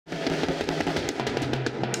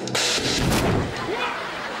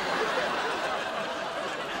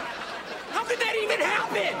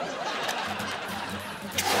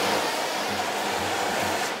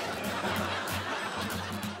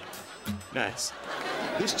sense.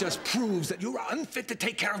 This just proves that you are unfit to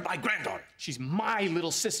take care of my granddaughter. She's my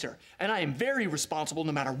little sister, and I am very responsible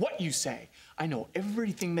no matter what you say. I know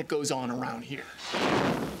everything that goes on around here.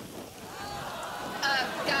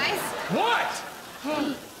 Guys? What?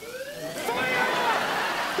 Fire!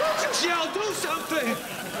 Don't you yell, do something!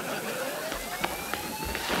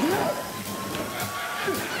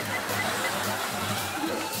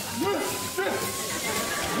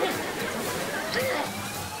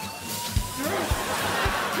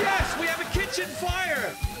 Yes, we have a kitchen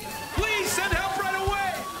fire! Please send help right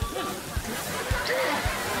away!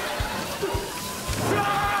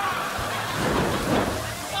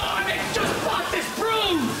 Oh, Nick just bought this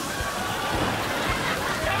broom!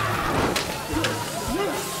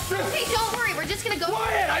 Hey, don't worry, we're just gonna go.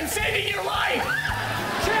 Quiet, I'm saving your life!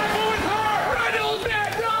 Careful with her! Run, old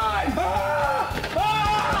man, run!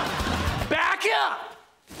 Back up!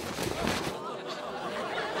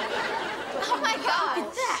 Oh my God! Look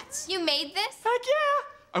at that! You made this? Heck yeah!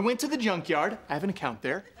 I went to the junkyard. I have an account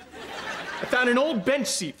there. I found an old bench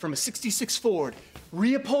seat from a '66 Ford,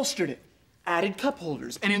 reupholstered it, added cup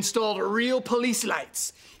holders, and installed real police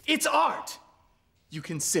lights. It's art you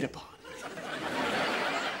can sit upon.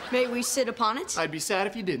 May we sit upon it? I'd be sad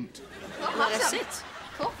if you didn't. Let us sit.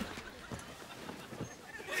 Cool.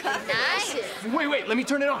 Nice. Wait, let me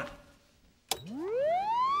turn it on.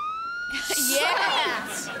 Yeah.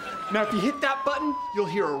 Now, if you hit that button, you'll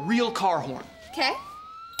hear a real car horn. Okay.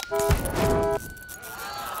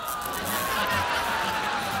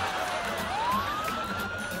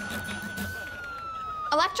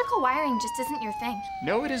 Electrical wiring just isn't your thing.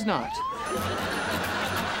 No, it is not.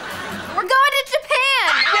 We're going to Japan!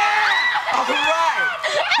 All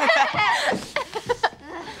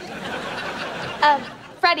right!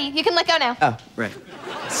 Freddie, you can let go now. Oh, right.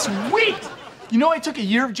 Sweet! You know, I took a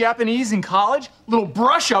year of Japanese in college. Little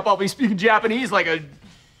brush up, I'll be speaking Japanese like a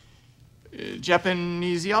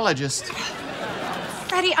Japanesologist.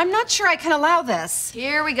 Freddie, I'm not sure I can allow this.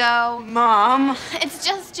 Here we go. Mom. It's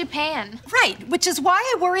just Japan. Right, which is why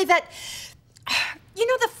I worry that, you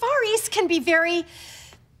know, the Far East can be very...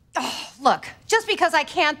 Oh, look, just because I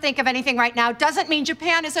can't think of anything right now doesn't mean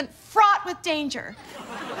Japan isn't fraught with danger.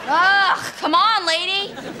 Ugh, come on,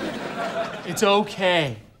 lady. It's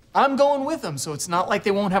okay. I'm going with them, so it's not like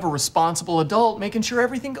they won't have a responsible adult making sure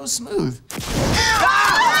everything goes smooth. Put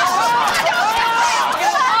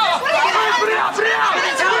it out! Please,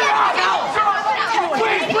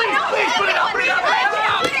 put it out!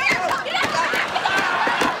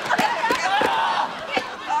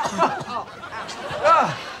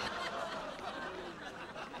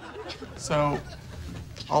 So,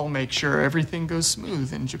 I'll make sure everything goes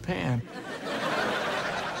smooth in Japan.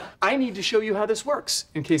 I need to show you how this works,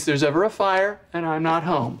 in case there's ever a fire and I'm not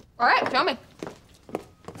home. All right, show me.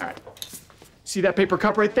 All right. See that paper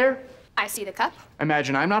cup right there? I see the cup.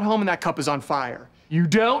 Imagine I'm not home and that cup is on fire. You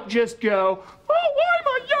don't just go, oh, I'm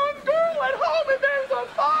a young girl at home and there's a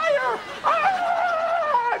fire.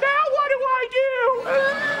 Ah, now what do I do?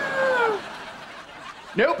 Ah.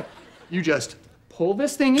 Nope. You just pull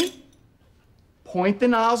this thingy, point the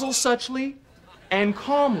nozzle suchly, and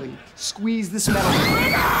calmly squeeze this metal. Oh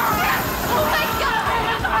my God!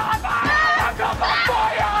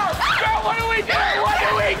 What do we do? What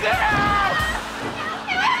do we do?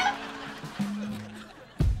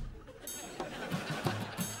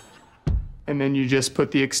 And then you just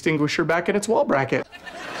put the extinguisher back in its wall bracket.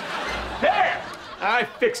 There! I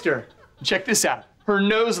fixed her. Check this out. Her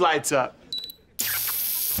nose lights up.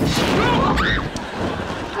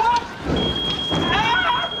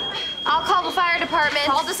 I'll call the fire department.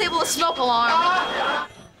 I'll disable the smoke alarm.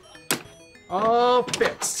 All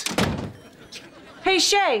fixed. Hey,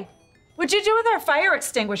 Shay, what'd you do with our fire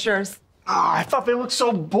extinguishers? Ah, I thought they looked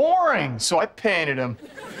so boring, so I painted them.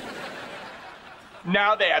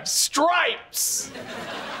 Now they have stripes.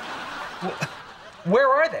 Where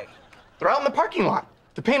are they? They're out in the parking lot.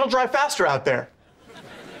 The paint will dry faster out there.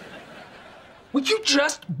 Would you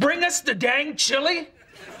just bring us the dang chili?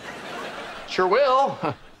 Sure will.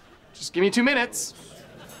 Just give me 2 minutes.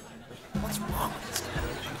 What's wrong with this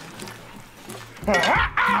guy?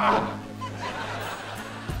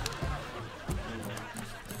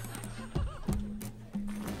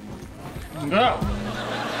 No.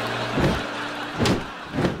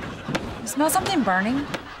 You smell something burning?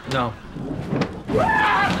 No.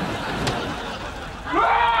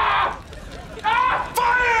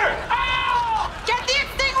 Fire! Get the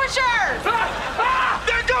extinguishers!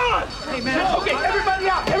 They're gone! Hey, man. Okay, everybody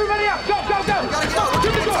out! Everybody out! Go! To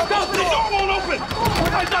the door! Go! The door won't open!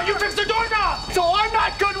 I thought you fixed the doorknob! So I'm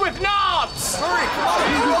not good with knobs! Hurry! Come on!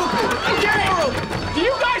 Okay! Do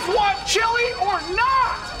you guys want chili? chili or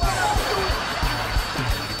not?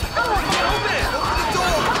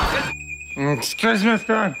 Excuse me,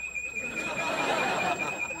 sir.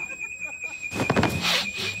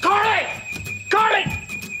 Carly! Carly!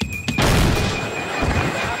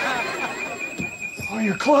 Oh,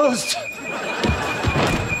 you're closed.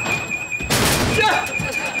 Yeah.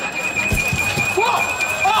 Whoa!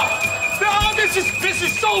 Oh! No, this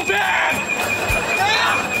is so bad!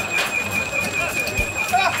 Ah!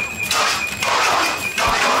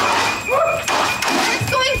 What's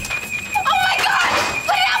going? Oh my God!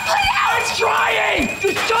 Put it out! Put it out! It's trying!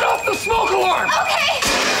 Just shut off the smoke alarm! Okay.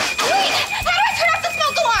 Wait. How do I turn off the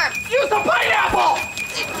smoke alarm? Use the pineapple!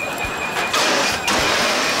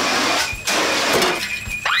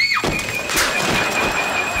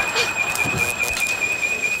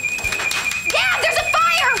 Dad, there's a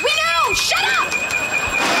fire! We know! Shut up!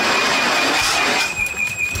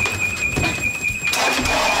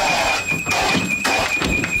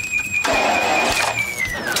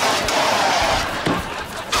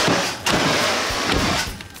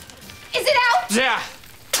 Is it out? Yeah.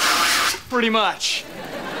 Pretty much.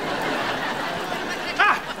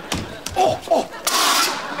 Ah! Oh, oh!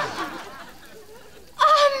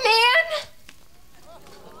 Oh, man!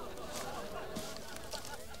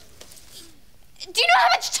 Do you know how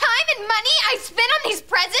much time and money I spent on these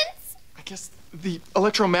presents? I guess the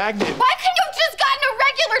electromagnet. Why couldn't you have just gotten a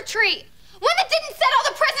regular tree? One that didn't set all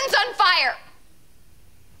the presents on fire.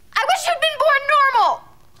 I wish you'd been born normal.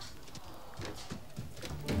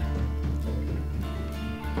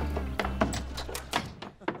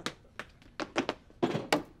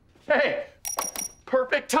 Hey,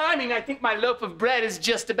 perfect timing. I think my loaf of bread is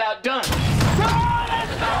just about done.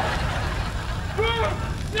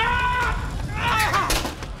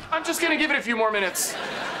 I'm just gonna give it a few more minutes.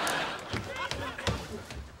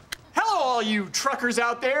 Hello, all you truckers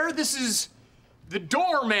out there. This is the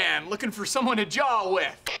doorman looking for someone to jaw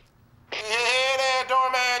with. Hey there,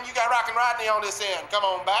 doorman. You got Rockin' Rodney on this end. Come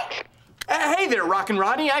on back. Hey there, Rockin'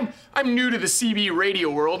 Rodney. I'm new to the CB radio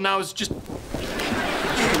world, and I was just.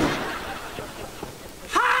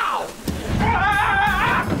 How?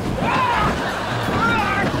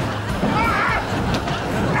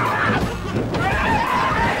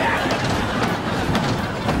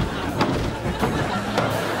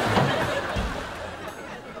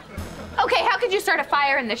 Okay, how could you start a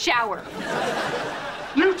fire in the shower?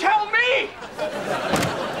 You tell me!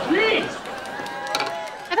 Jeez!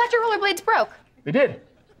 I thought your rollerblades broke. They did,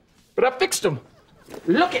 but I fixed them.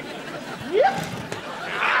 Look it. Yep.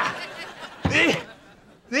 Ah.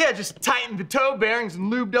 Yeah, I just tightened the toe bearings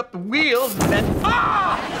and lubed up the wheels, and then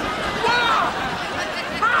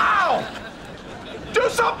Ow! Do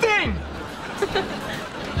something!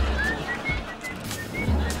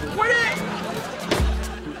 Wait!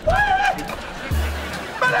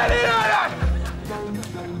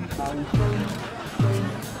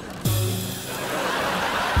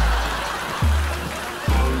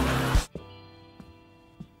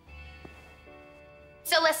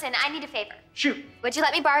 So listen, I need a favor. Shoot. Would you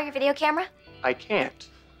let me borrow your video camera? I can't.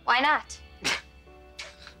 Why not?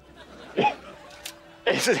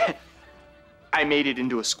 I made it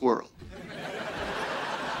into a squirrel.